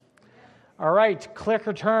All right, click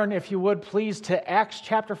or turn, if you would, please, to Acts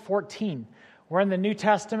chapter 14. We're in the New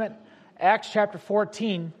Testament, Acts chapter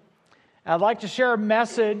 14. I'd like to share a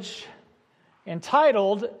message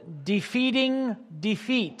entitled, Defeating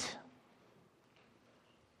Defeat.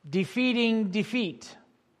 Defeating Defeat.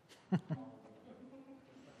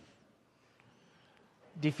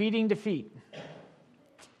 Defeating defeat.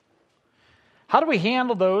 How do we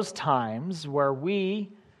handle those times where we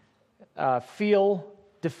feel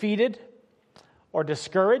defeated or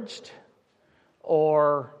discouraged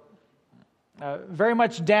or very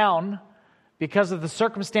much down because of the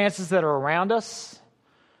circumstances that are around us,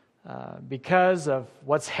 because of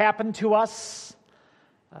what's happened to us?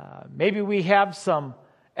 Maybe we have some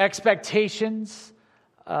expectations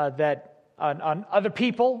that on other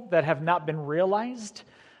people that have not been realized.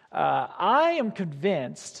 I am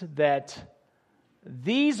convinced that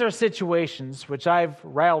these are situations, which I've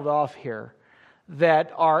rattled off here,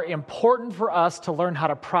 that are important for us to learn how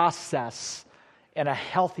to process in a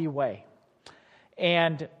healthy way.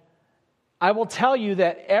 And I will tell you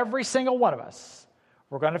that every single one of us,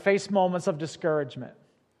 we're going to face moments of discouragement.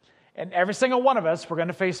 And every single one of us, we're going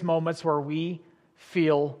to face moments where we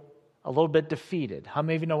feel a little bit defeated. How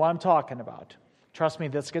many of you know what I'm talking about? Trust me,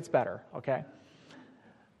 this gets better, okay?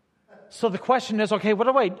 So the question is, okay, what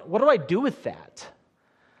do I do with that?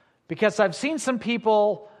 Because I've seen some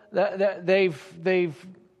people that they've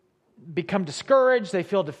become discouraged, they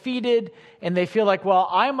feel defeated, and they feel like, well,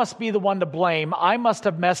 I must be the one to blame. I must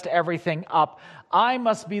have messed everything up. I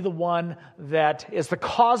must be the one that is the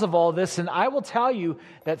cause of all this. And I will tell you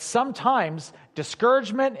that sometimes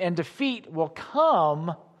discouragement and defeat will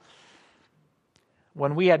come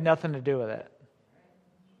when we had nothing to do with it.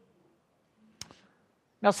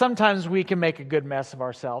 Now, sometimes we can make a good mess of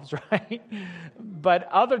ourselves, right? But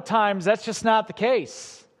other times, that's just not the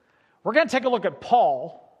case. We're going to take a look at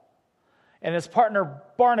Paul and his partner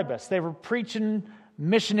Barnabas. They were preaching,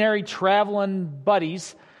 missionary, traveling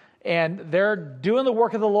buddies, and they're doing the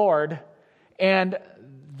work of the Lord, and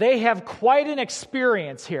they have quite an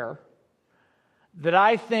experience here that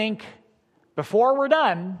I think, before we're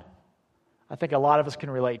done, I think a lot of us can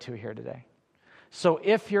relate to here today. So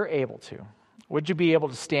if you're able to, would you be able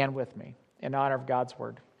to stand with me in honor of God's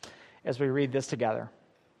word as we read this together?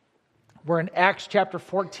 We're in Acts chapter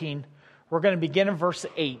 14. We're going to begin in verse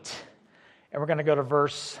 8, and we're going to go to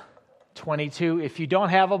verse 22. If you don't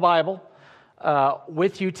have a Bible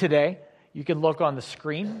with you today, you can look on the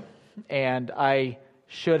screen, and I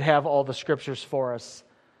should have all the scriptures for us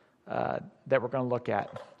that we're going to look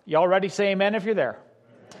at. Y'all ready? Say amen if you're there.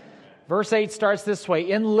 Verse 8 starts this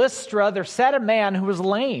way. In Lystra there sat a man who was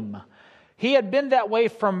lame. He had been that way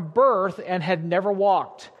from birth and had never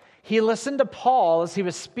walked. He listened to Paul as he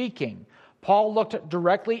was speaking. Paul looked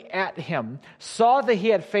directly at him, saw that he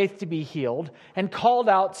had faith to be healed, and called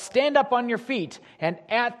out, "Stand up on your feet." And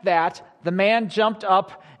at that, the man jumped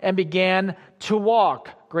up and began to walk.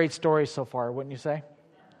 Great story so far, wouldn't you say?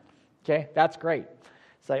 Okay, that's great.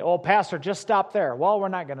 Say, "Oh, Pastor, just stop there." Well, we're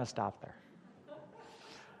not going to stop there.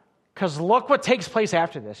 Because look what takes place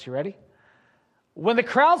after this. You ready? When the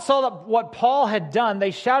crowd saw that what Paul had done, they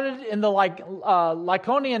shouted in the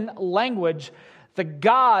Lycaonian language, "The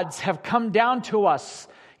gods have come down to us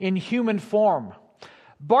in human form."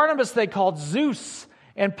 Barnabas they called Zeus,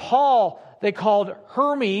 and Paul they called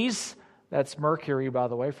Hermes. That's Mercury, by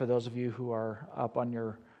the way, for those of you who are up on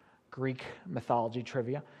your Greek mythology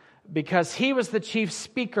trivia, because he was the chief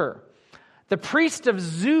speaker. The priest of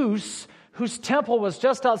Zeus, whose temple was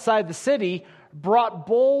just outside the city, brought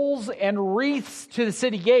bowls and wreaths to the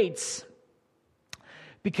city gates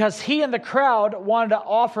because he and the crowd wanted to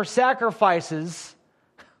offer sacrifices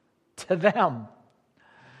to them.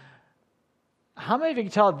 How many of you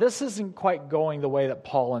can tell this isn't quite going the way that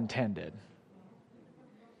Paul intended?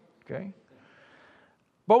 Okay.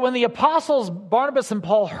 But when the apostles Barnabas and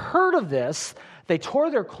Paul heard of this, they tore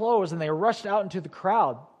their clothes and they rushed out into the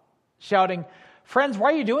crowd, shouting, "Friends,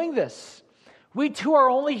 why are you doing this? We too are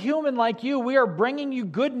only human like you. We are bringing you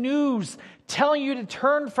good news, telling you to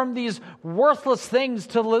turn from these worthless things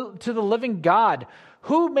to the living God,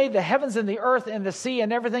 who made the heavens and the earth and the sea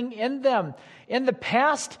and everything in them. In the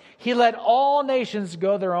past, he let all nations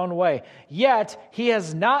go their own way. Yet, he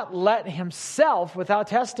has not let himself without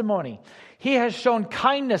testimony. He has shown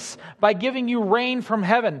kindness by giving you rain from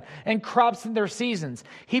heaven and crops in their seasons.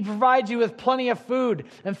 He provides you with plenty of food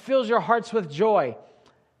and fills your hearts with joy."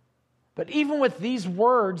 But even with these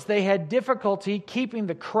words, they had difficulty keeping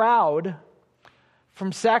the crowd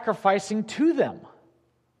from sacrificing to them.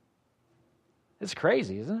 It's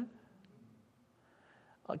crazy, isn't it?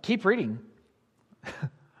 I'll keep reading.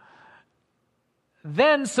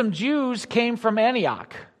 Then some Jews came from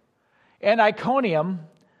Antioch and Iconium,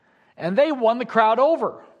 and they won the crowd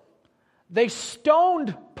over. They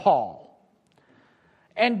stoned Paul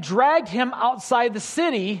and dragged him outside the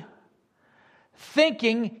city,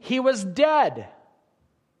 thinking he was dead.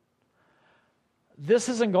 This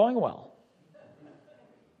isn't going well.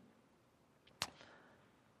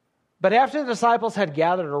 But after the disciples had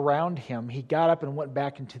gathered around him, he got up and went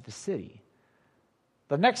back into the city.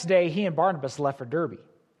 The next day, he and Barnabas left for Derbe.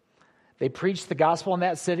 They preached the gospel in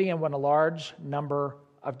that city and won a large number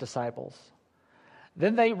of disciples.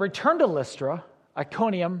 Then they returned to Lystra,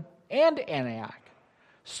 Iconium, and Antioch,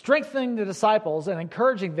 strengthening the disciples and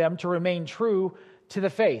encouraging them to remain true to the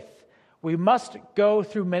faith. We must go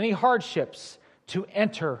through many hardships to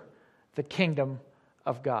enter the kingdom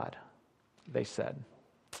of God, they said.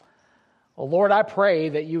 Well, Lord, I pray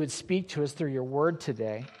that you would speak to us through your word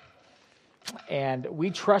today. And we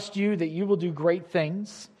trust you that you will do great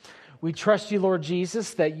things. We trust you, Lord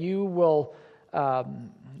Jesus, that you will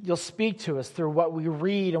you'll speak to us through what we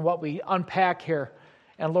read and what we unpack here.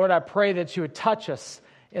 And Lord, I pray that you would touch us.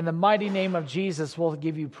 In the mighty name of Jesus, we'll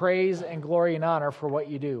give you praise and glory and honor for what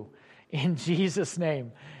you do. In Jesus'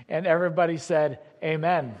 name. And everybody said,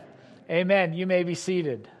 amen. Amen. You may be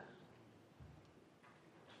seated.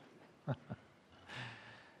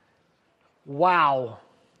 Wow.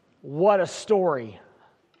 What a story.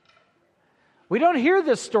 We don't hear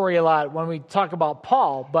this story a lot when we talk about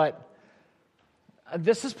Paul, but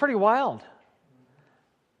this is pretty wild.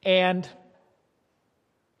 And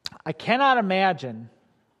I cannot imagine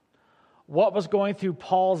what was going through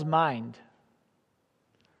Paul's mind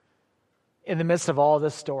in the midst of all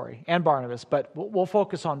this story, and Barnabas, but we'll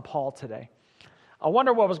focus on Paul today. I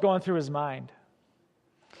wonder what was going through his mind.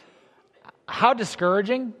 How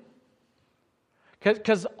discouraging.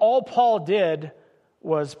 Because all Paul did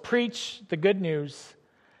was preach the good news,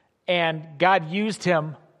 and God used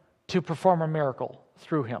him to perform a miracle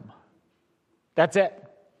through him. That's it.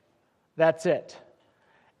 That's it.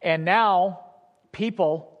 And now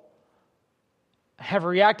people have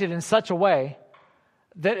reacted in such a way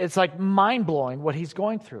that it's like mind-blowing what he's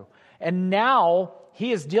going through. And now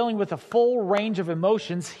he is dealing with a full range of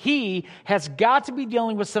emotions. He has got to be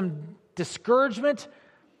dealing with some discouragement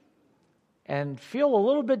and feel a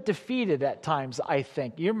little bit defeated at times, I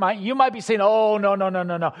think. You might be saying, oh,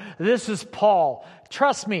 no. This is Paul.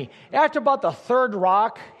 Trust me, after about the third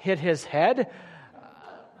rock hit his head,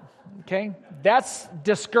 okay, that's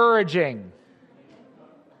discouraging.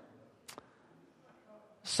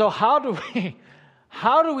 So how do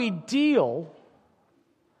we deal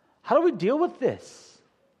with this?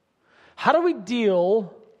 How do we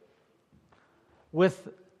deal with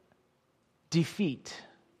defeat?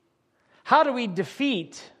 How do we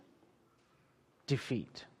defeat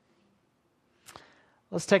defeat?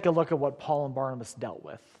 Let's take a look at what Paul and Barnabas dealt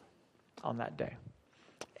with on that day.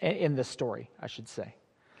 In this story, I should say.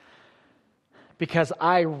 Because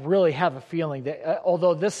I really have a feeling that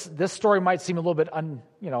although this story might seem a little bit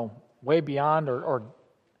way beyond or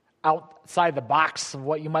outside the box of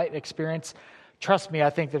what you might experience, trust me,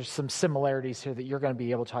 I think there's some similarities here that you're going to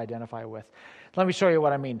be able to identify with. Let me show you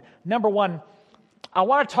what I mean. Number one, I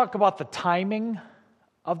want to talk about the timing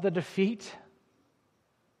of the defeat.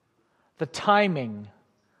 The timing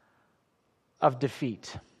of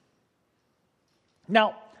defeat.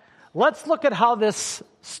 Now, let's look at how this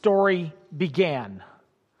story began.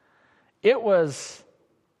 It was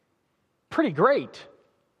pretty great.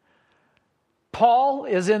 Paul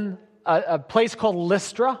is in a place called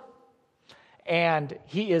Lystra, and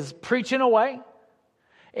he is preaching away.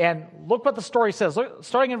 And look what the story says.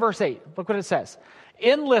 Starting in verse 8, look what it says.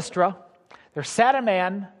 In Lystra, there sat a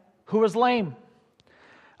man who was lame.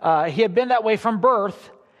 He had been that way from birth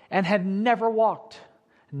and had never walked.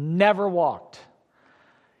 Never walked.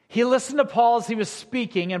 He listened to Paul as he was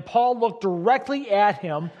speaking, and Paul looked directly at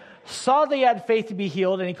him, saw they had faith to be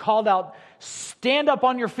healed, and he called out, "Stand up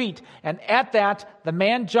on your feet." And at that, the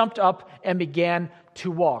man jumped up and began to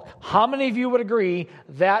walk. How many of you would agree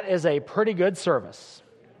that is a pretty good service?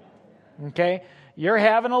 Okay? You're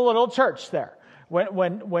having a little church there.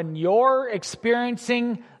 When you're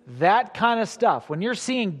experiencing that kind of stuff, when you're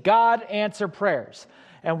seeing God answer prayers,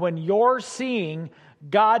 and when you're seeing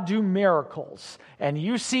God do miracles, and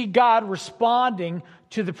you see God responding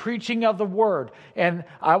to the preaching of the word, and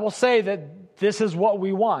I will say that this is what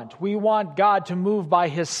we want. We want God to move by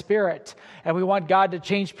His Spirit, and we want God to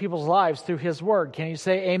change people's lives through His word. Can you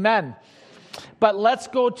say amen? But let's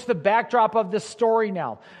go to the backdrop of this story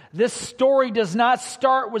now. This story does not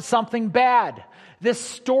start with something bad. This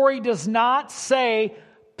story does not say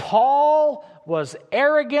Paul was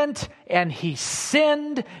arrogant and he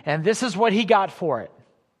sinned, and this is what he got for it.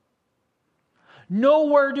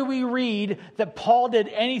 Nowhere do we read that Paul did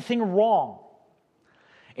anything wrong.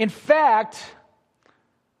 In fact,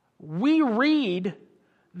 we read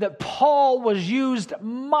that Paul was used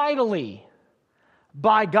mightily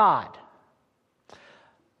by God.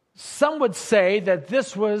 Some would say that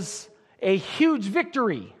this was a huge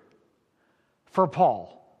victory for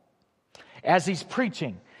Paul as he's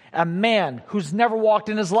preaching. A man who's never walked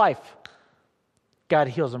in his life, God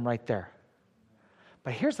heals him right there.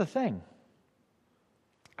 But here's the thing,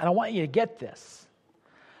 and I want you to get this.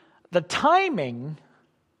 The timing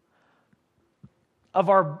of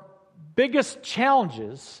our biggest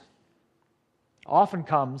challenges often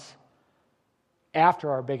comes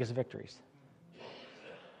after our biggest victories.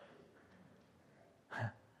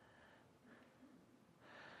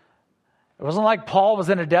 It wasn't like Paul was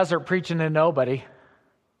in a desert preaching to nobody.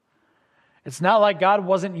 It's not like God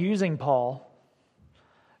wasn't using Paul.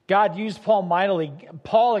 God used Paul mightily.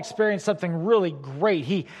 Paul experienced something really great.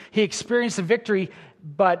 He experienced a victory,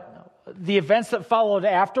 but the events that followed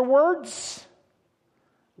afterwards,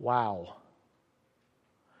 wow.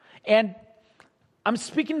 And I'm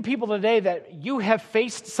speaking to people today that you have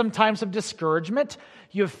faced some times of discouragement.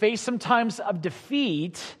 You have faced some times of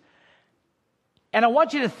defeat. And I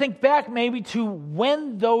want you to think back maybe to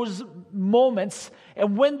when those moments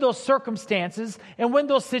and when those circumstances and when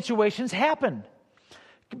those situations happened.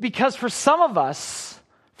 Because for some of us,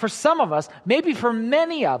 maybe for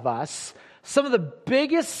many of us, some of the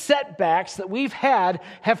biggest setbacks that we've had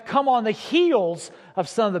have come on the heels of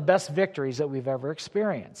some of the best victories that we've ever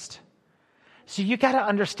experienced. So you got to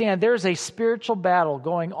understand there's a spiritual battle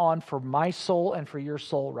going on for my soul and for your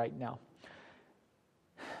soul right now.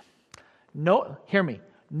 Hear me.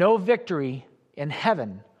 No victory in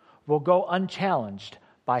heaven will go unchallenged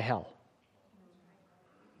by hell.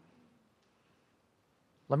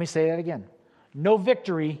 Let me say that again. No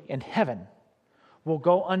victory in heaven will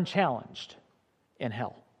go unchallenged in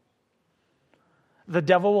hell. The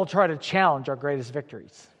devil will try to challenge our greatest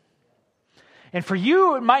victories. And for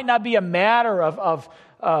you, it might not be a matter of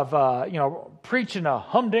preaching a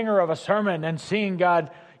humdinger of a sermon and seeing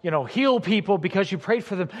God heal people because you prayed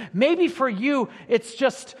for them. Maybe for you, it's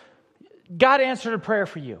just God answered a prayer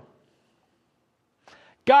for you.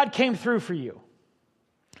 God came through for you.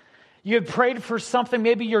 You had prayed for something,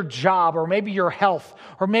 maybe your job, or maybe your health,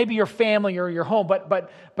 or maybe your family or your home,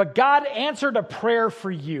 but God answered a prayer for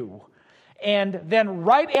you. And then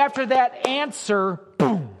right after that answer,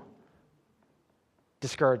 boom,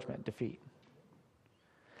 discouragement, defeat.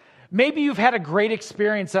 Maybe you've had a great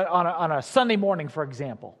experience on a Sunday morning, for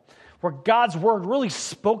example, where God's word really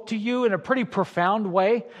spoke to you in a pretty profound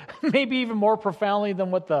way, maybe even more profoundly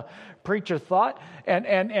than what the preacher thought,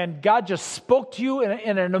 and God just spoke to you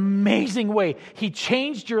in an amazing way. He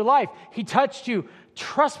changed your life. He touched you.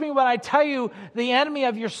 Trust me when I tell you, the enemy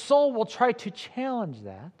of your soul will try to challenge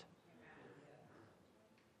that.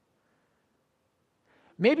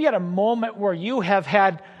 Maybe at a moment where you have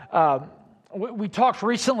had... we talked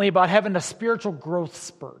recently about having a spiritual growth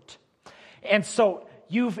spurt. And so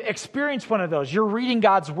you've experienced one of those. You're reading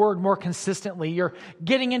God's word more consistently. You're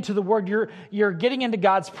getting into the word. You're getting into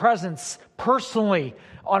God's presence personally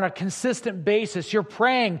on a consistent basis. You're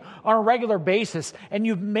praying on a regular basis. And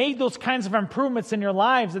you've made those kinds of improvements in your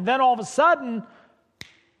lives. And then all of a sudden,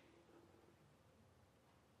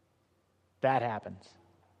 that happens.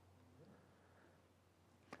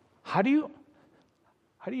 How do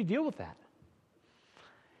you deal with that?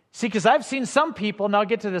 See, because I've seen some people, and I'll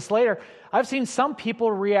get to this later, I've seen some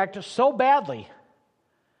people react so badly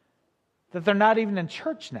that they're not even in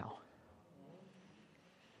church now.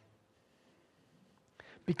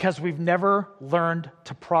 Because we've never learned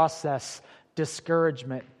to process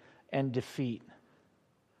discouragement and defeat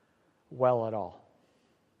well at all.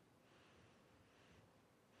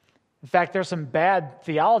 In fact, there's some bad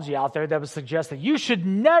theology out there that would suggest that you should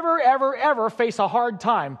never, ever, ever face a hard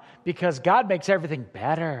time because God makes everything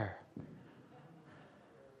better.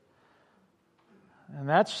 And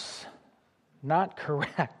that's not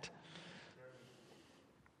correct.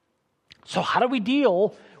 So how do we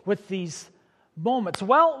deal with these moments?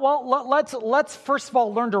 Well, let's first of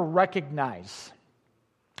all learn to recognize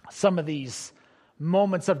some of these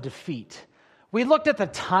moments of defeat. We looked at the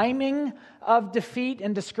timing of defeat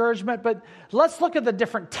and discouragement, but let's look at the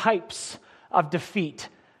different types of defeat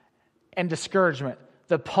and discouragement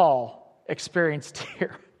that Paul experienced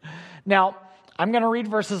here. Now, I'm going to read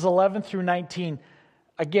verses 11 through 19.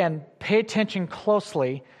 Again, pay attention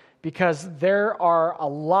closely because there are a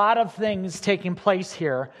lot of things taking place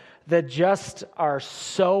here that just are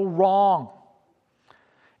so wrong.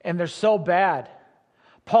 and they're so bad.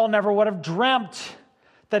 Paul never would have dreamt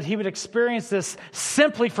that he would experience this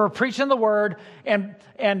simply for preaching the word and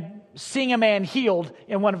seeing a man healed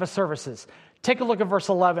in one of his services. Take a look at verse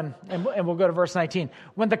 11, and we'll go to verse 19.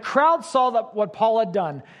 When the crowd saw that what Paul had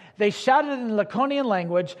done, they shouted in Lycaonian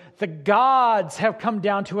language, "The gods have come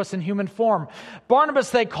down to us in human form."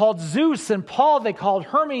 Barnabas they called Zeus, and Paul they called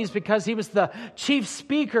Hermes because he was the chief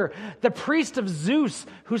speaker. The priest of Zeus,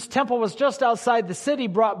 whose temple was just outside the city,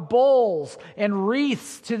 brought bowls and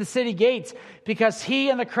wreaths to the city gates because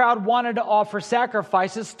he and the crowd wanted to offer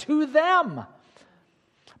sacrifices to them.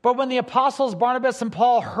 But when the apostles Barnabas and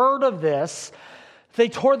Paul heard of this, they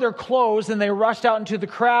tore their clothes and they rushed out into the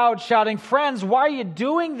crowd shouting, "Friends, why are you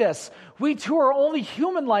doing this? We too are only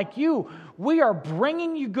human like you. We are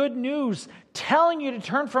bringing you good news, telling you to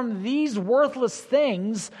turn from these worthless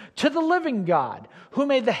things to the living God, who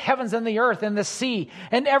made the heavens and the earth and the sea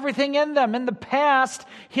and everything in them. In the past,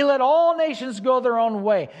 he let all nations go their own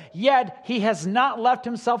way. Yet he has not left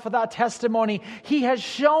himself without testimony. He has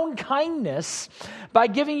shown kindness by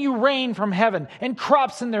giving you rain from heaven and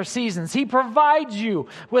crops in their seasons. He provides you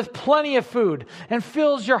with plenty of food and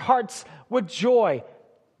fills your hearts with joy."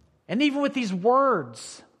 And even with these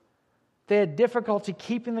words, they had difficulty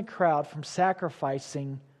keeping the crowd from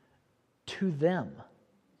sacrificing to them.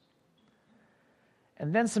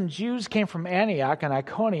 And then some Jews came from Antioch and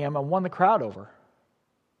Iconium and won the crowd over.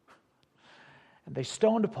 And they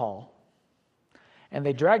stoned Paul, and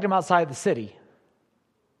they dragged him outside the city,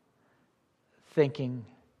 thinking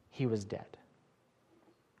he was dead.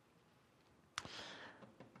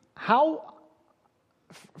 How,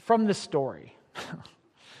 from this story,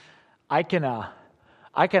 I can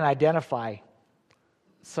identify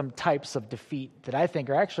some types of defeat that I think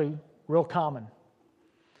are actually real common.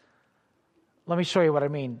 Let me show you what I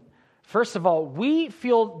mean. First of all, we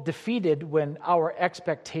feel defeated when our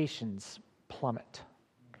expectations plummet.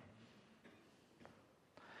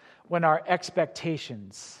 When our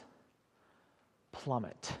expectations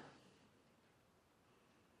plummet.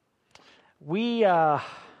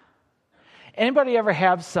 Anybody ever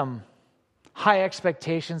have some high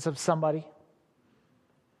expectations of somebody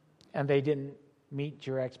and they didn't meet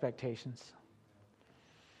your expectations?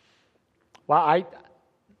 Well,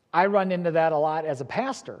 I run into that a lot as a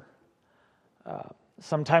pastor.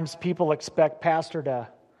 Sometimes people expect pastor to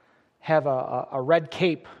have a red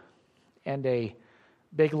cape and a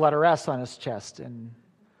big letter S on his chest and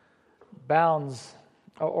bounds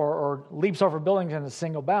or leaps over buildings in a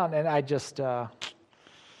single bound, and I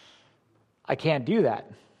can't do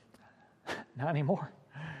that. Not anymore.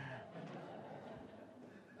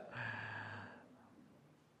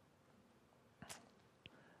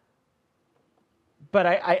 But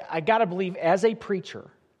I got to believe, as a preacher,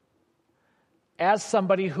 as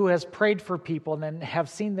somebody who has prayed for people and then have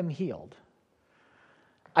seen them healed,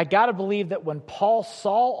 I got to believe that when Paul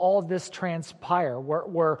saw all this transpire,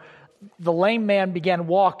 where the lame man began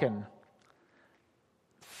walking,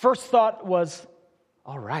 first thought was,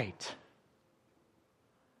 all right,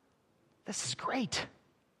 this is great.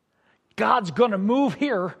 God's going to move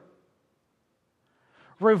here.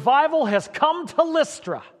 Revival has come to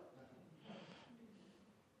Lystra.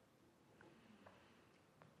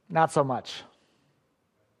 Not so much.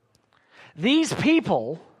 These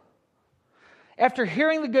people, after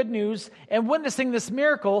hearing the good news and witnessing this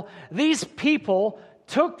miracle, these people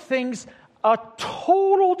took things a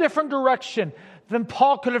total different direction than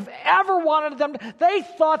Paul could have ever wanted them to. They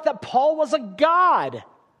thought that Paul was a god.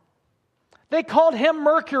 They called him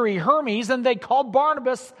Mercury, Hermes, and they called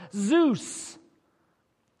Barnabas Zeus.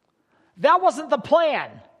 That wasn't the plan.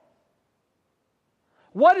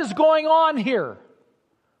 What is going on here?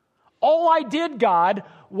 All I did, God,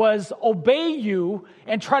 was obey you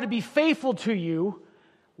and try to be faithful to you.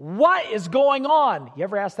 What is going on? You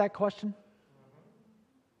ever ask that question?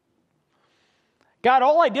 God,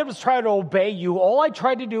 all I did was try to obey you. All I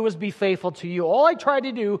tried to do was be faithful to you. All I tried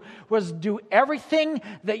to do was do everything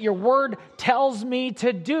that your word tells me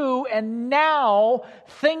to do. And now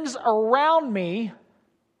things around me,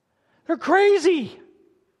 they're crazy.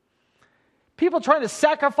 People trying to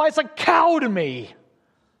sacrifice a cow to me.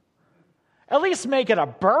 At least make it a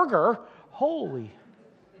burger. Holy.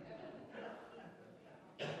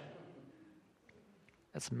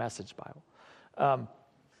 That's a Message Bible.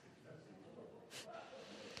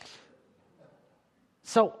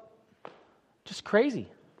 So, just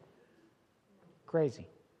crazy. Crazy.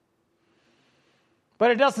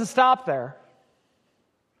 But it doesn't stop there.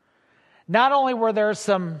 Not only were there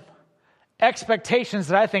some expectations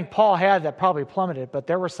that I think Paul had that probably plummeted, but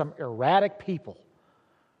there were some erratic people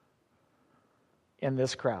in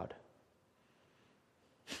this crowd.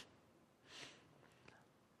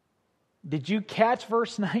 Did you catch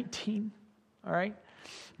verse 19? All right.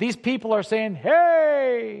 These people are saying,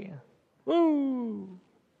 hey, woo,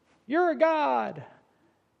 you're a god.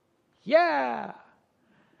 Yeah.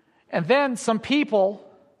 And then some people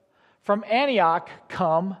from Antioch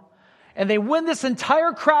come and they win this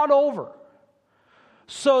entire crowd over.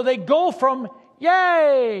 So they go from,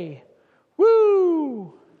 yay,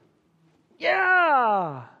 woo,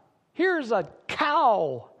 yeah, here's a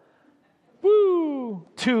cow, woo,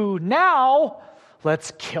 to now,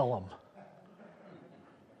 let's kill him.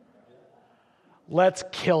 Let's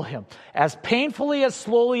kill him. As painfully, as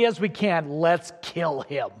slowly as we can, let's kill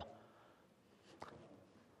him.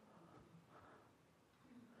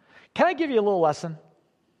 Can I give you a little lesson?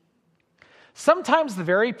 Sometimes the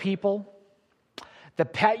very people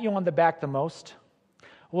that pat you on the back the most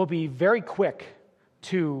will be very quick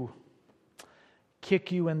to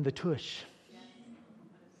kick you in the tush.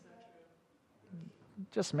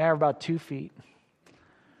 Just a matter of about 2 feet.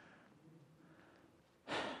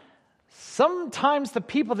 Sometimes the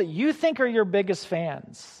people that you think are your biggest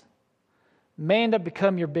fans may end up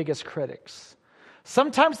becoming your biggest critics.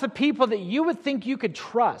 Sometimes the people that you would think you could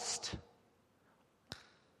trust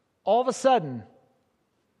all of a sudden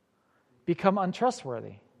become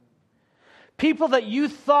untrustworthy. People that you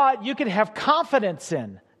thought you could have confidence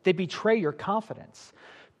in, they betray your confidence.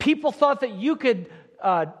 People thought that you could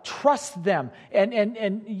trust them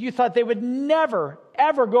and you thought they would never,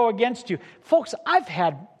 ever go against you. Folks, I've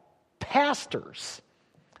had pastors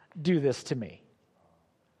do this to me.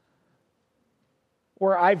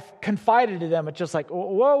 Where I've confided to them, it's just like,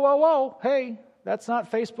 whoa, hey, that's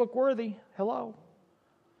not Facebook worthy. Hello.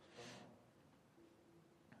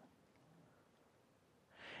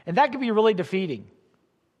 And that can be really defeating.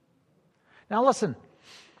 Now listen,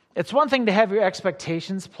 it's one thing to have your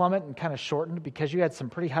expectations plummet and kind of shortened because you had some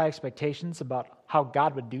pretty high expectations about how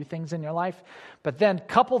God would do things in your life. But then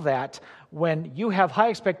couple that when you have high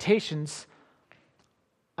expectations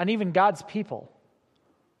on even God's people.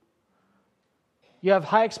 You have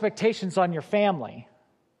high expectations on your family.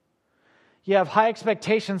 You have high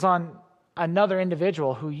expectations on another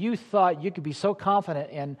individual who you thought you could be so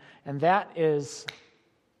confident in, and that is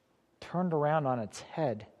turned around on its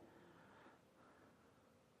head.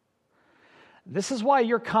 This is why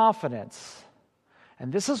your confidence,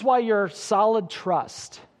 and this is why your solid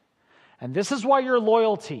trust, and this is why your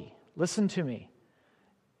loyalty, listen to me,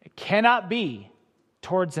 it cannot be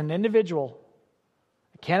towards an individual.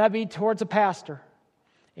 It cannot be towards a pastor.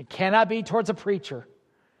 It cannot be towards a preacher.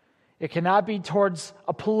 It cannot be towards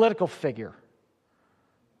a political figure.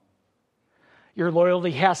 Your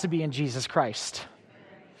loyalty has to be in Jesus Christ.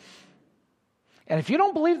 And if you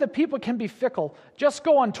don't believe that people can be fickle, just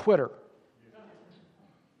go on Twitter.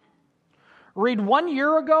 Read 1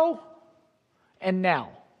 year ago and now.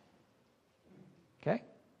 Okay?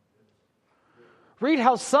 Read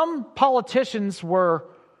how some politicians were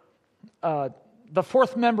the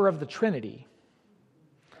fourth member of the Trinity,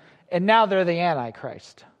 and now they're the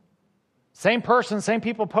Antichrist. Same person, same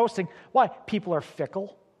people posting. Why? People are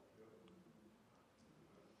fickle.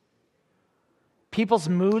 People's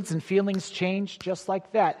moods and feelings change just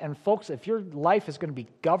like that. And folks, if your life is going to be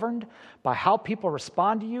governed by how people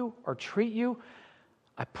respond to you or treat you,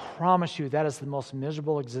 I promise you that is the most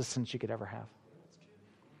miserable existence you could ever have.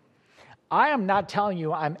 I am not telling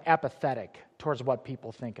you I'm apathetic towards what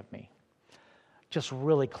people think of me. Just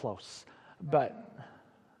really close. But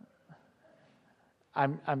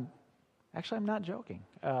I'm not joking.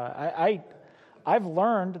 I've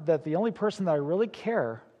learned that the only person that I really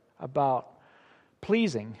care about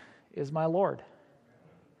pleasing is my Lord.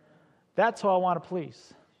 That's who I want to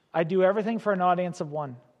please. I do everything for an audience of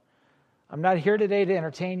one. I'm not here today to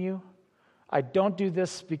entertain you. I don't do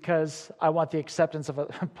this because I want the acceptance of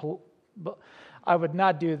I would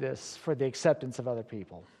not do this for the acceptance of other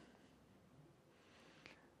people.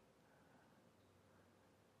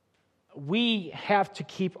 We have to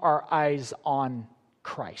keep our eyes on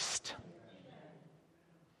Christ.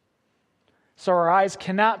 So our eyes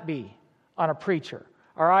cannot be on a preacher.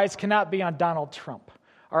 Our eyes cannot be on Donald Trump.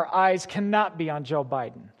 Our eyes cannot be on Joe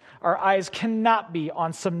Biden. Our eyes cannot be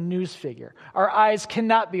on some news figure. Our eyes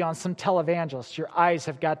cannot be on some televangelist. Your eyes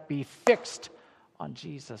have got to be fixed on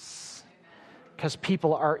Jesus, because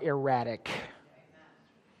people are erratic.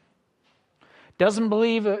 Doesn't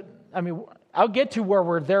believe it. I'll get to where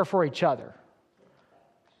we're there for each other.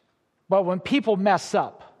 But when people mess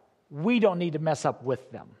up, we don't need to mess up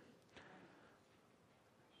with them.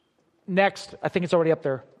 Next, I think it's already up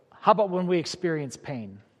there. How about when we experience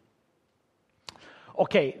pain?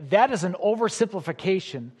 Okay, that is an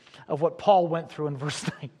oversimplification of what Paul went through in verse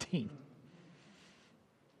 19.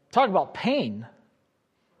 Talk about pain.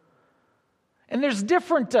 And there's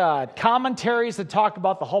different commentaries that talk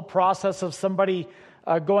about the whole process of somebody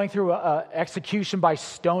going through execution by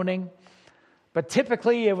stoning. But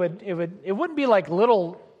typically it wouldn't be like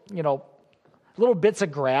little bits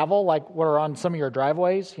of gravel like what are on some of your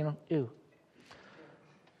driveways, Ew.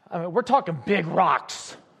 I mean, we're talking big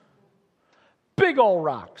rocks. Big old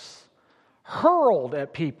rocks. Hurled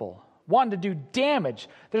at people, wanting to do damage.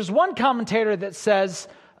 There's one commentator that says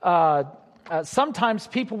sometimes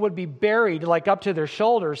people would be buried like up to their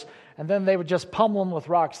shoulders, and then they would just pummel them with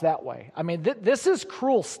rocks that way. I mean, this is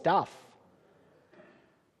cruel stuff.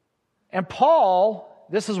 And Paul,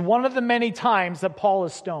 this is one of the many times that Paul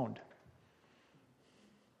is stoned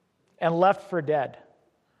and left for dead.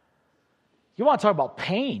 You want to talk about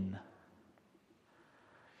pain.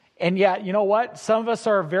 And yet, you know what? Some of us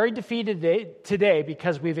are very defeated today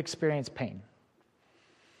because we've experienced pain.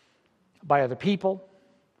 By other people,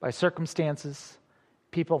 by circumstances.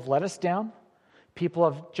 People have let us down.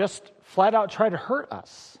 People have just flat out tried to hurt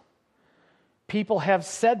us. People have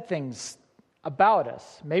said things about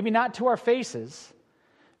us, maybe not to our faces,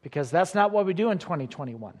 because that's not what we do in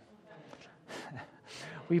 2021.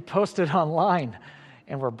 We post it online,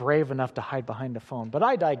 and we're brave enough to hide behind a phone. But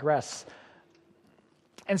I digress.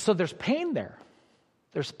 And so there's pain there.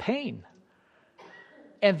 There's pain.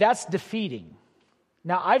 And that's defeating.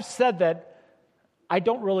 Now, I've said that I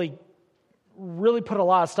don't really put a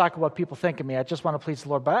lot of stock in what people think of me. I just want to please the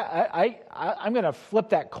Lord. But I'm going to flip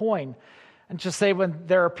that coin and just say when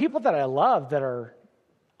there are people that I love that are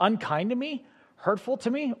unkind to me, hurtful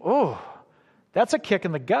to me, that's a kick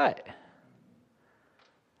in the gut.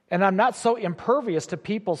 And I'm not so impervious to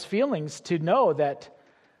people's feelings to know that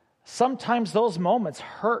sometimes those moments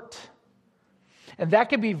hurt. And that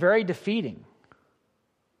can be very defeating.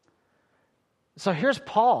 So here's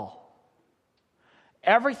Paul.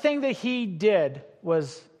 Everything that he did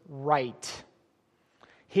was right.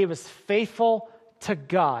 He was faithful to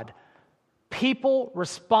God. People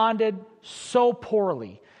responded so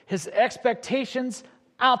poorly. His expectations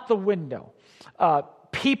out the window.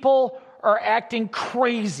 People are acting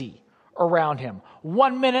crazy around him.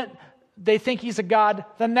 1 minute, they think he's a god.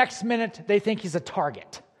 The next minute, they think he's a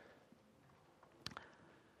target.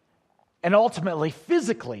 And ultimately,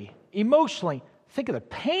 physically, emotionally, think of the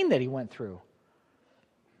pain that he went through.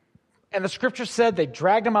 And the scripture said they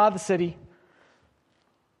dragged him out of the city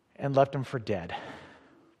and left him for dead.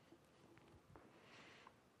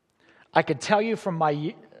 I could tell you from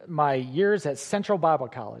my years at Central Bible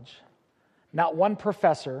College, not one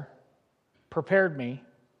professor prepared me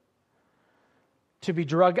to be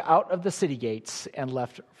dragged out of the city gates and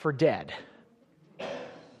left for dead.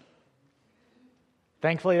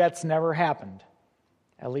 Thankfully, that's never happened,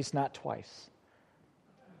 at least not twice.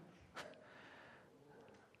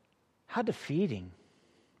 How defeating,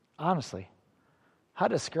 honestly. How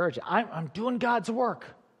discouraging. I'm doing God's work.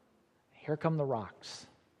 Here come the rocks.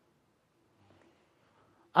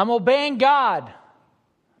 I'm obeying God.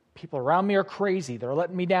 People around me are crazy. They're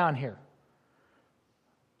letting me down here.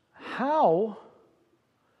 How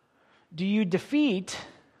do you defeat?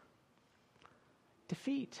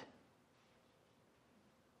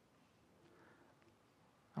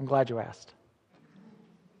 I'm glad you asked.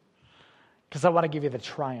 Because I want to give you the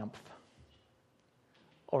triumph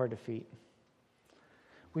or defeat.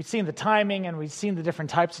 We've seen the timing and we've seen the different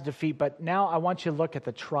types of defeat, but now I want you to look at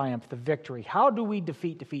the triumph, the victory. How do we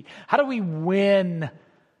defeat? How do we win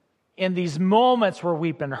in these moments where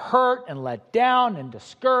we've been hurt and let down and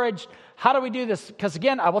discouraged? How do we do this? Because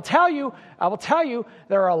again, I will tell you,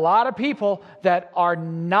 there are a lot of people that are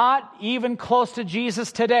not even close to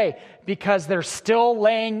Jesus today because they're still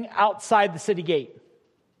laying outside the city gate.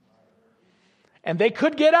 And they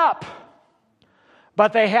could get up,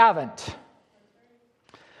 but they haven't.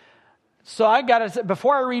 So I got to,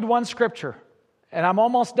 before I read one scripture, and I'm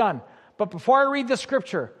almost done, but before I read the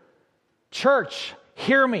scripture, church,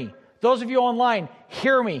 hear me. Those of you online,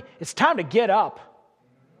 hear me. It's time to get up.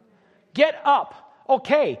 Get up.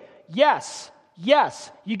 Okay, yes,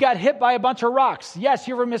 you got hit by a bunch of rocks. Yes,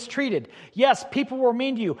 you were mistreated. Yes, people were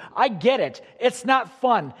mean to you. I get it. It's not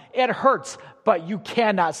fun. It hurts, but you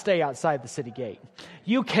cannot stay outside the city gate.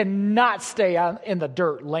 You cannot stay out in the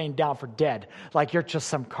dirt laying down for dead like you're just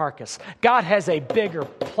some carcass. God has a bigger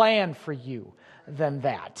plan for you than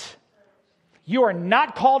that. You are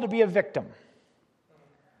not called to be a victim.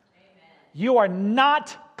 You are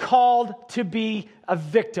not called to be a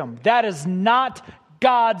victim. That is not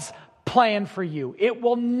God's plan for you. It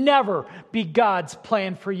will never be God's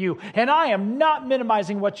plan for you. And I am not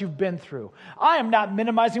minimizing what you've been through. I am not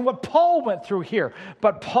minimizing what Paul went through here.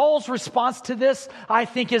 But Paul's response to this, I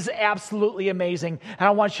think, is absolutely amazing. And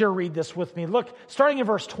I want you to read this with me. Look, starting in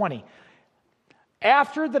verse 20.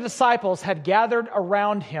 After the disciples had gathered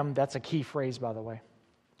around him, that's a key phrase, by the way,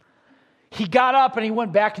 he got up and he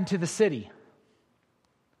went back into the city.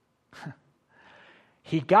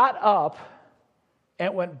 He got up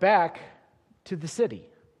and went back to the city.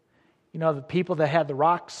 You know, the people that had the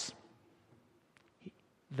rocks?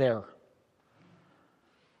 There.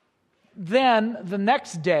 Then, the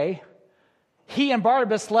next day, he and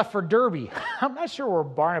Barnabas left for Derbe. I'm not sure where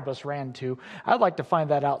Barnabas ran to. I'd like to find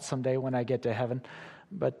that out someday when I get to heaven.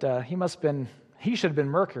 But he should have been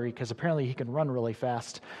Mercury, because apparently he can run really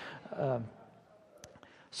fast.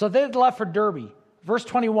 So they left for Derbe. Verse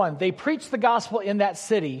 21, they preached the gospel in that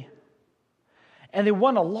city, and they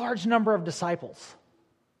won a large number of disciples.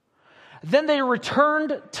 Then they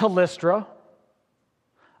returned to Lystra,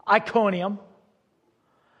 Iconium,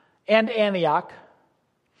 and Antioch,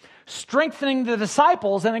 strengthening the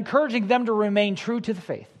disciples and encouraging them to remain true to the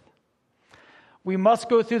faith. We must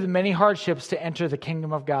go through the many hardships to enter the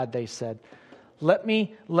kingdom of God, they said. Let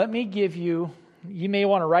me give you may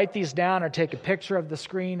want to write these down or take a picture of the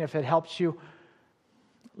screen if it helps you.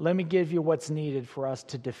 Let me give you what's needed for us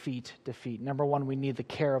to defeat defeat. Number one, we need the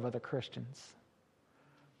care of other Christians.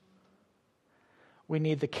 We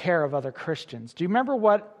need the care of other Christians. Do you remember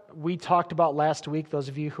what we talked about last week, those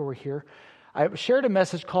of you who were here? I shared a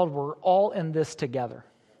message called We're All in This Together.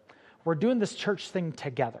 We're doing this church thing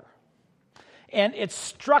together. And it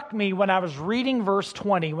struck me when I was reading verse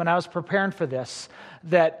 20, when I was preparing for this,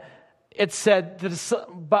 that it said,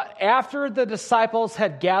 but after the disciples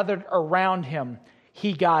had gathered around him,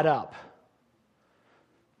 he got up.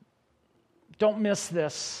 Don't miss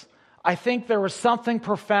this. I think there was something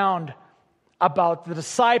profound about the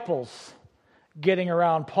disciples getting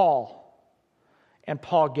around Paul and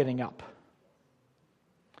Paul getting up.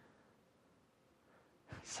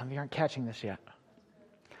 Some of you aren't catching this yet.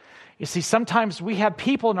 You see, sometimes we have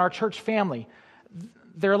people in our church family,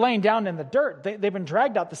 they're laying down in the dirt. They've been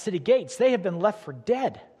dragged out the city gates. They have been left for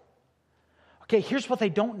dead. Okay, here's what they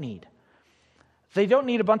don't need. They don't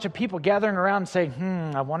need a bunch of people gathering around and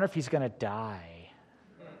saying, I wonder if he's going to die.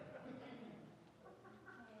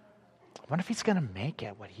 I wonder if he's going to make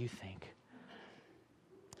it. What do you think?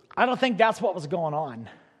 I don't think that's what was going on.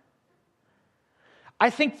 I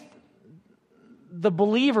think the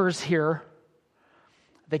believers here,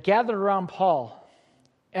 they gathered around Paul,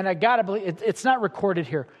 and I got to believe, it's not recorded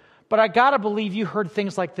here, but I got to believe you heard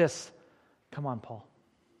things like this. Come on, Paul.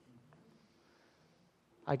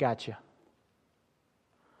 I got you.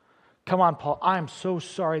 Come on, Paul. I'm so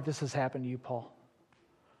sorry this has happened to you, Paul.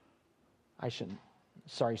 I shouldn't.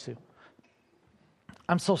 Sorry, Sue.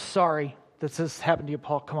 I'm so sorry this has happened to you,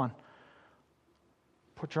 Paul. Come on.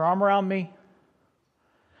 Put your arm around me.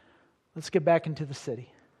 Let's get back into the city.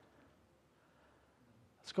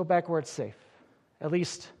 Let's go back where it's safe. At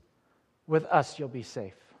least with us, you'll be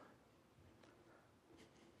safe.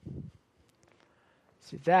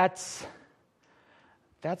 See, that's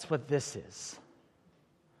what this is.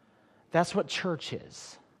 That's what church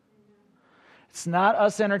is. It's not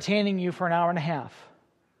us entertaining you for an hour and a half.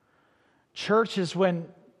 Church is when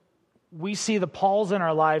we see the Pauls in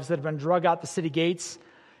our lives that have been drug out the city gates,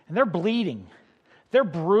 and they're bleeding. They're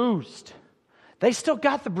bruised. They still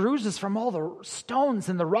got the bruises from all the stones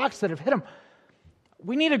and the rocks that have hit them.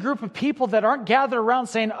 We need a group of people that aren't gathered around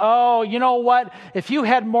saying, oh, you know what? If you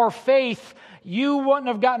had more faith, you wouldn't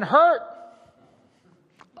have gotten hurt.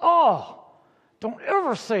 Oh, don't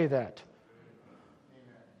ever say that.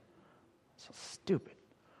 So stupid.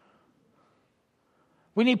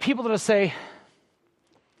 We need people to say,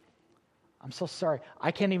 I'm so sorry. I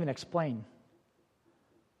can't even explain,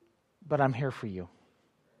 but I'm here for you.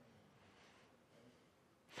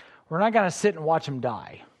 We're not going to sit and watch him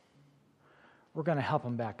die. We're going to help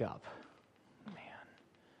him back up. Man,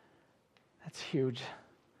 that's huge.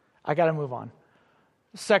 I got to move on.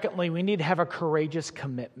 Secondly, we need to have a courageous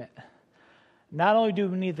commitment. Not only do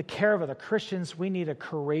we need the care of other Christians, we need a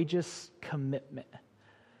courageous commitment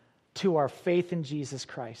to our faith in Jesus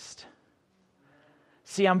Christ.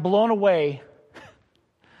 See, I'm blown away.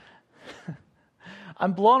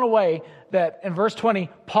 I'm blown away that in verse 20,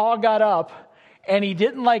 Paul got up and he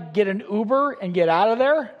didn't get an Uber and get out of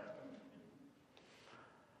there.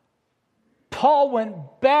 Paul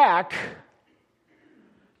went back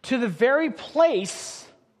to the very place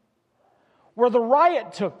where the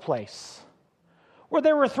riot took place, where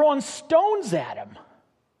they were throwing stones at him.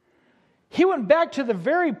 He went back to the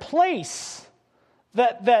very place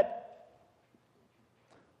that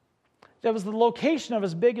was the location of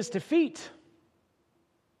his biggest defeat.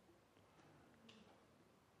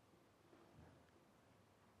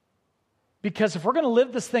 Because if we're going to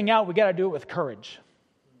live this thing out, we got to do it with courage.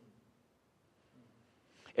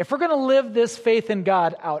 If we're going to live this faith in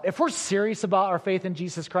God out, if we're serious about our faith in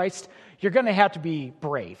Jesus Christ, you're going to have to be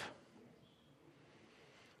brave.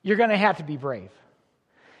 You're going to have to be brave.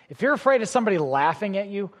 If you're afraid of somebody laughing at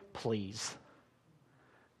you, please.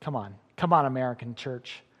 Come on, American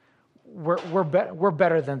church. We're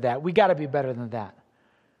better than that. We got to be better than that.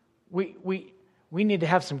 We need to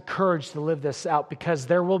have some courage to live this out because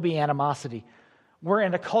there will be animosity. We're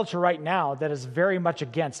in a culture right now that is very much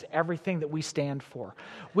against everything that we stand for.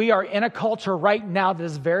 We are in a culture right now that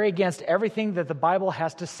is very against everything that the Bible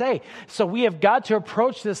has to say. So we have got to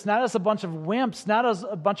approach this not as a bunch of wimps, not as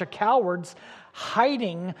a bunch of cowards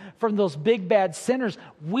hiding from those big bad sinners.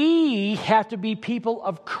 We have to be people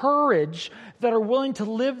of courage that are willing to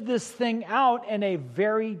live this thing out in a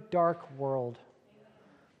very dark world.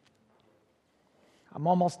 I'm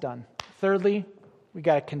almost done. Thirdly, we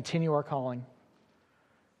got to continue our calling.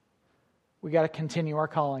 We got to continue our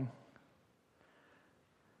calling.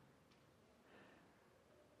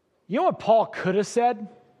 You know what Paul could have said?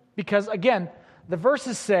 Because again, the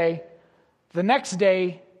verses say, the next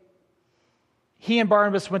day, he and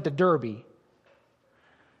Barnabas went to Derbe.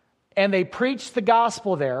 And they preached the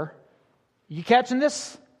gospel there. You catching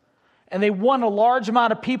this? And they won a large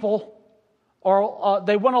amount of people, or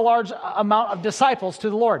they won a large amount of disciples to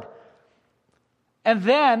the Lord. And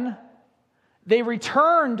then they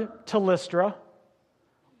returned to Lystra,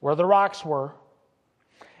 where the rocks were,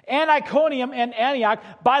 and Iconium and Antioch.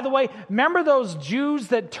 By the way, remember those Jews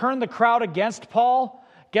that turned the crowd against Paul?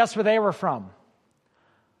 Guess where they were from?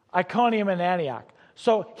 Iconium and Antioch.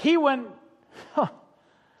 So he went,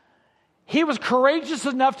 he was courageous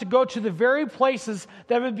enough to go to the very places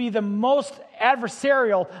that would be the most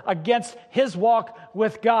adversarial against his walk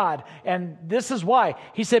with God. And this is why.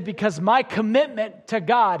 He said, because my commitment to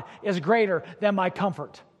God is greater than my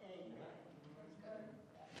comfort.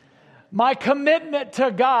 My commitment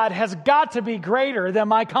to God has got to be greater than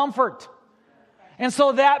my comfort. And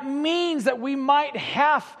so that means that we might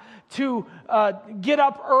have to get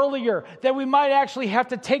up earlier, that we might actually have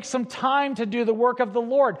to take some time to do the work of the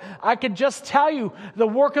Lord. I could just tell you, the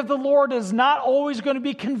work of the Lord is not always going to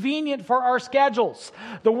be convenient for our schedules.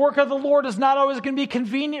 The work of the Lord is not always going to be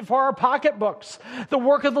convenient for our pocketbooks. The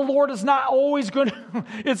work of the Lord is not always going to,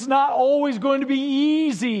 it's not always going to be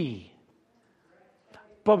easy.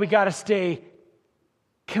 But we got to stay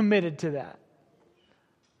committed to that.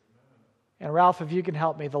 And Ralph, if you can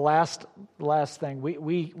help me, the last thing,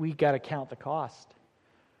 we got to count the cost.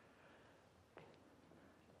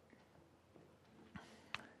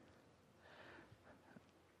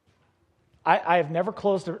 I have never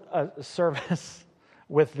closed a service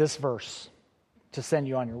with this verse to send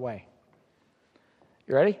you on your way.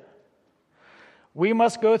 You ready? We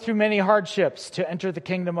must go through many hardships to enter the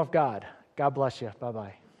kingdom of God. God bless you.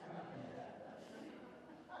 Bye-bye.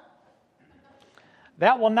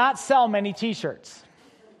 That will not sell many t-shirts.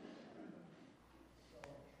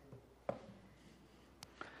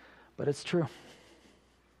 But it's true.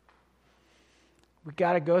 We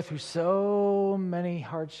got to go through so many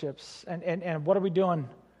hardships. And what are we doing?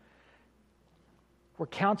 We're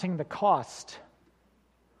counting the cost.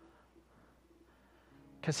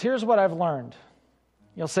 Because here's what I've learned.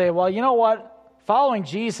 You'll say, well, you know what? Following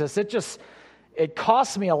Jesus, it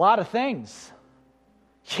costs me a lot of things.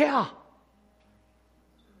 Yeah.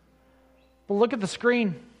 But look at the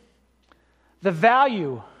screen. The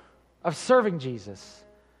value of serving Jesus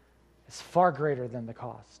is far greater than the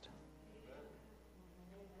cost.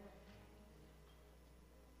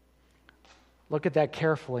 Look at that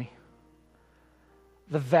carefully.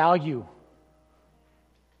 The value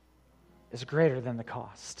is greater than the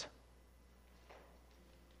cost.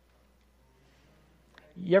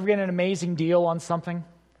 You ever get an amazing deal on something,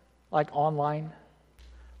 like online?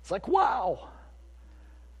 It's like, wow,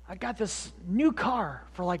 I got this new car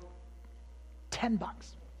for like $10.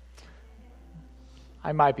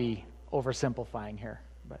 I might be oversimplifying here,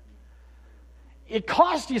 but it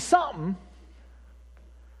cost you something,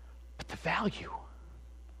 but the value,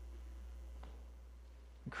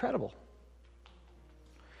 incredible.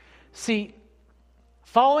 See,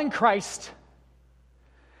 following Christ,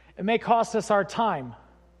 it may cost us our time,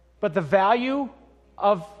 but the value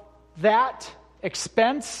of that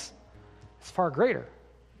expense is far greater.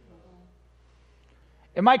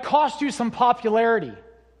 It might cost you some popularity.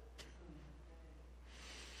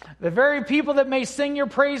 The very people that may sing your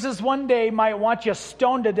praises one day might want you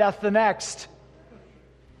stoned to death the next.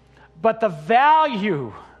 But the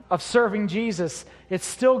value of serving Jesus, it's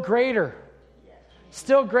still greater.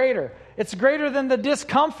 Still greater. It's greater than the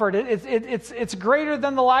discomfort. It's greater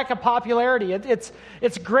than the lack of popularity.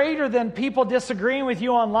 It's greater than people disagreeing with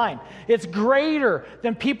you online. It's greater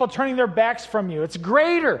than people turning their backs from you. It's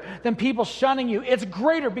greater than people shunning you. It's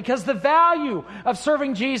greater because the value of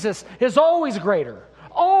serving Jesus is always greater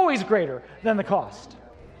than the cost.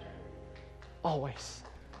 Always.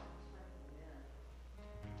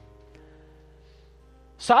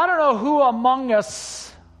 So I don't know who among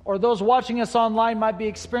us or those watching us online might be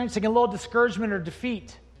experiencing a little discouragement or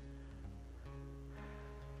defeat.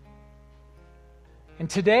 And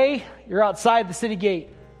today, you're outside the city gate.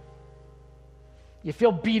 You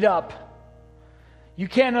feel beat up. You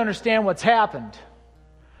can't understand what's happened.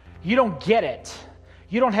 You don't get it.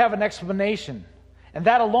 You don't have an explanation. And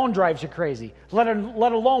that alone drives you crazy, let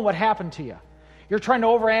alone what happened to you. You're trying to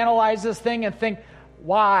overanalyze this thing and think,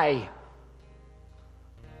 why?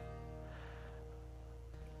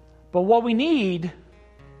 But what we need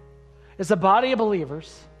is a body of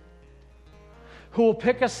believers who will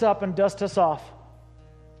pick us up and dust us off.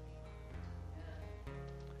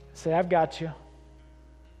 Say, I've got you.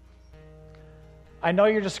 I know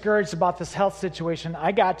you're discouraged about this health situation.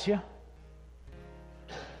 I got you.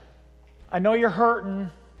 I know you're hurting.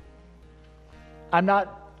 I'm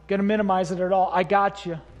not going to minimize it at all. I got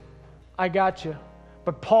you. I got you.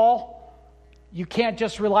 But Paul, you can't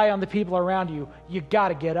just rely on the people around you. You got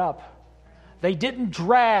to get up. They didn't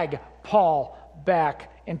drag Paul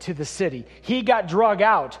back into the city. He got drug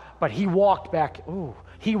out, but he walked back.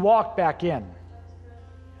 He walked back in.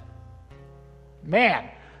 Man,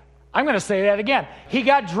 I'm going to say that again. He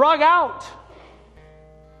got drug out,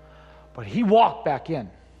 but he walked back in.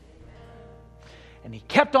 And he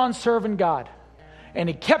kept on serving God. And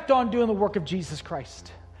he kept on doing the work of Jesus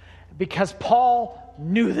Christ. Because Paul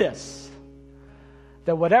knew this,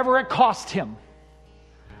 that whatever it cost him,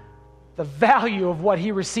 the value of what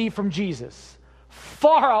he received from Jesus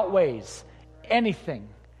far outweighs anything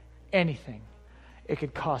it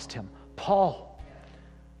could cost him. Paul,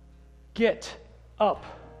 get up.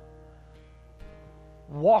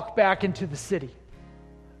 Walk back into the city.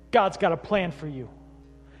 God's got a plan for you.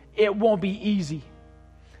 It won't be easy.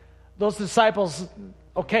 Those disciples,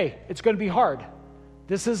 okay, it's going to be hard.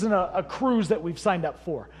 This isn't a cruise that we've signed up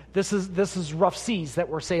for. This is rough seas that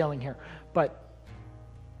we're sailing here. But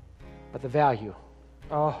the value,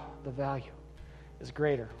 the value is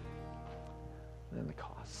greater than the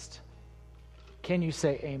cost. Can you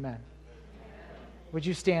say amen? Would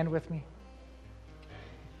you stand with me?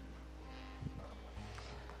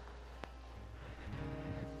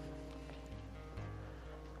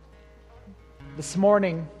 This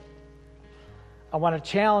morning, I want to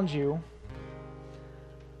challenge you.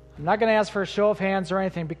 I'm not going to ask for a show of hands or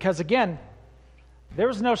anything because, again, there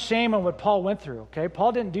was no shame in what Paul went through, okay?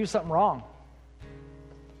 Paul didn't do something wrong.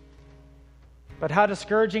 But how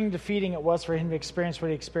discouraging, defeating it was for him to experience what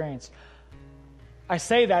he experienced. I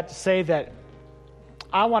say that to say that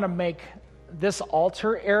I want to make this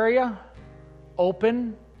altar area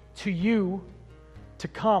open to you to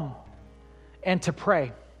come and to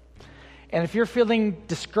pray. And if you're feeling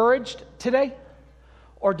discouraged today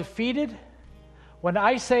or defeated, when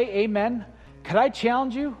I say amen, could I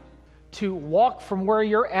challenge you to walk from where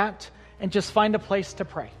you're at and just find a place to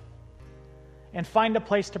pray? And find a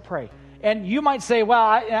place to pray. And you might say, well,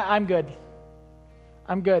 I'm good.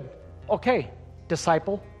 I'm good. Okay,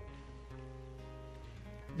 disciple.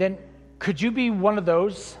 Then could you be one of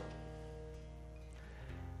those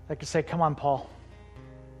that could say, come on, Paul.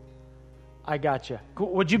 I got you.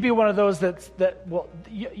 Would you be one of those that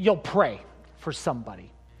you'll pray for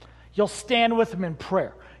somebody? You'll stand with them in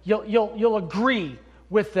prayer. You'll agree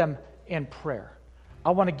with them in prayer.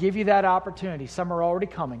 I want to give you that opportunity. Some are already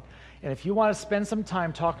coming. And if you want to spend some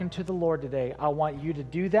time talking to the Lord today, I want you to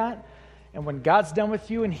do that. And when God's done with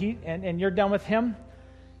you and you're done with Him,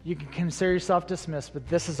 you can consider yourself dismissed. But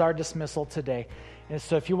this is our dismissal today. And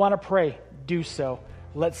so if you want to pray, do so.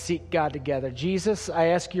 Let's seek God together. Jesus, I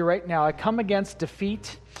ask you right now, I come against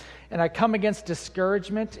defeat and I come against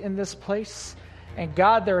discouragement in this place. And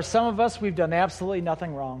God, there are some of us, we've done absolutely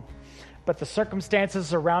nothing wrong. But the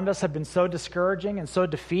circumstances around us have been so discouraging and so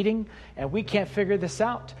defeating, and we can't figure this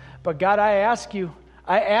out. But God, I ask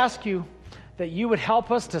you that you would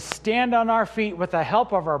help us to stand on our feet with the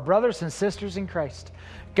help of our brothers and sisters in Christ.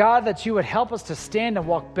 God, that you would help us to stand and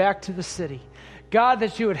walk back to the city. God,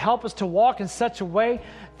 that you would help us to walk in such a way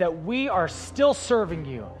that we are still serving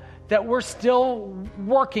you, that we're still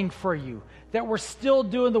working for you, that we're still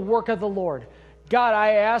doing the work of the Lord. God,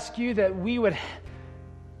 I ask you that we would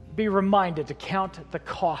be reminded to count the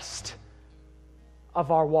cost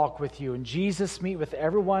of our walk with you. And Jesus, meet with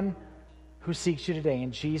everyone who seeks you today.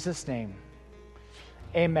 In Jesus' name,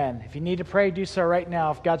 amen. If you need to pray, do so right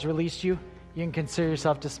now. If God's released you, you can consider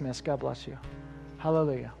yourself dismissed. God bless you.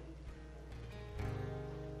 Hallelujah.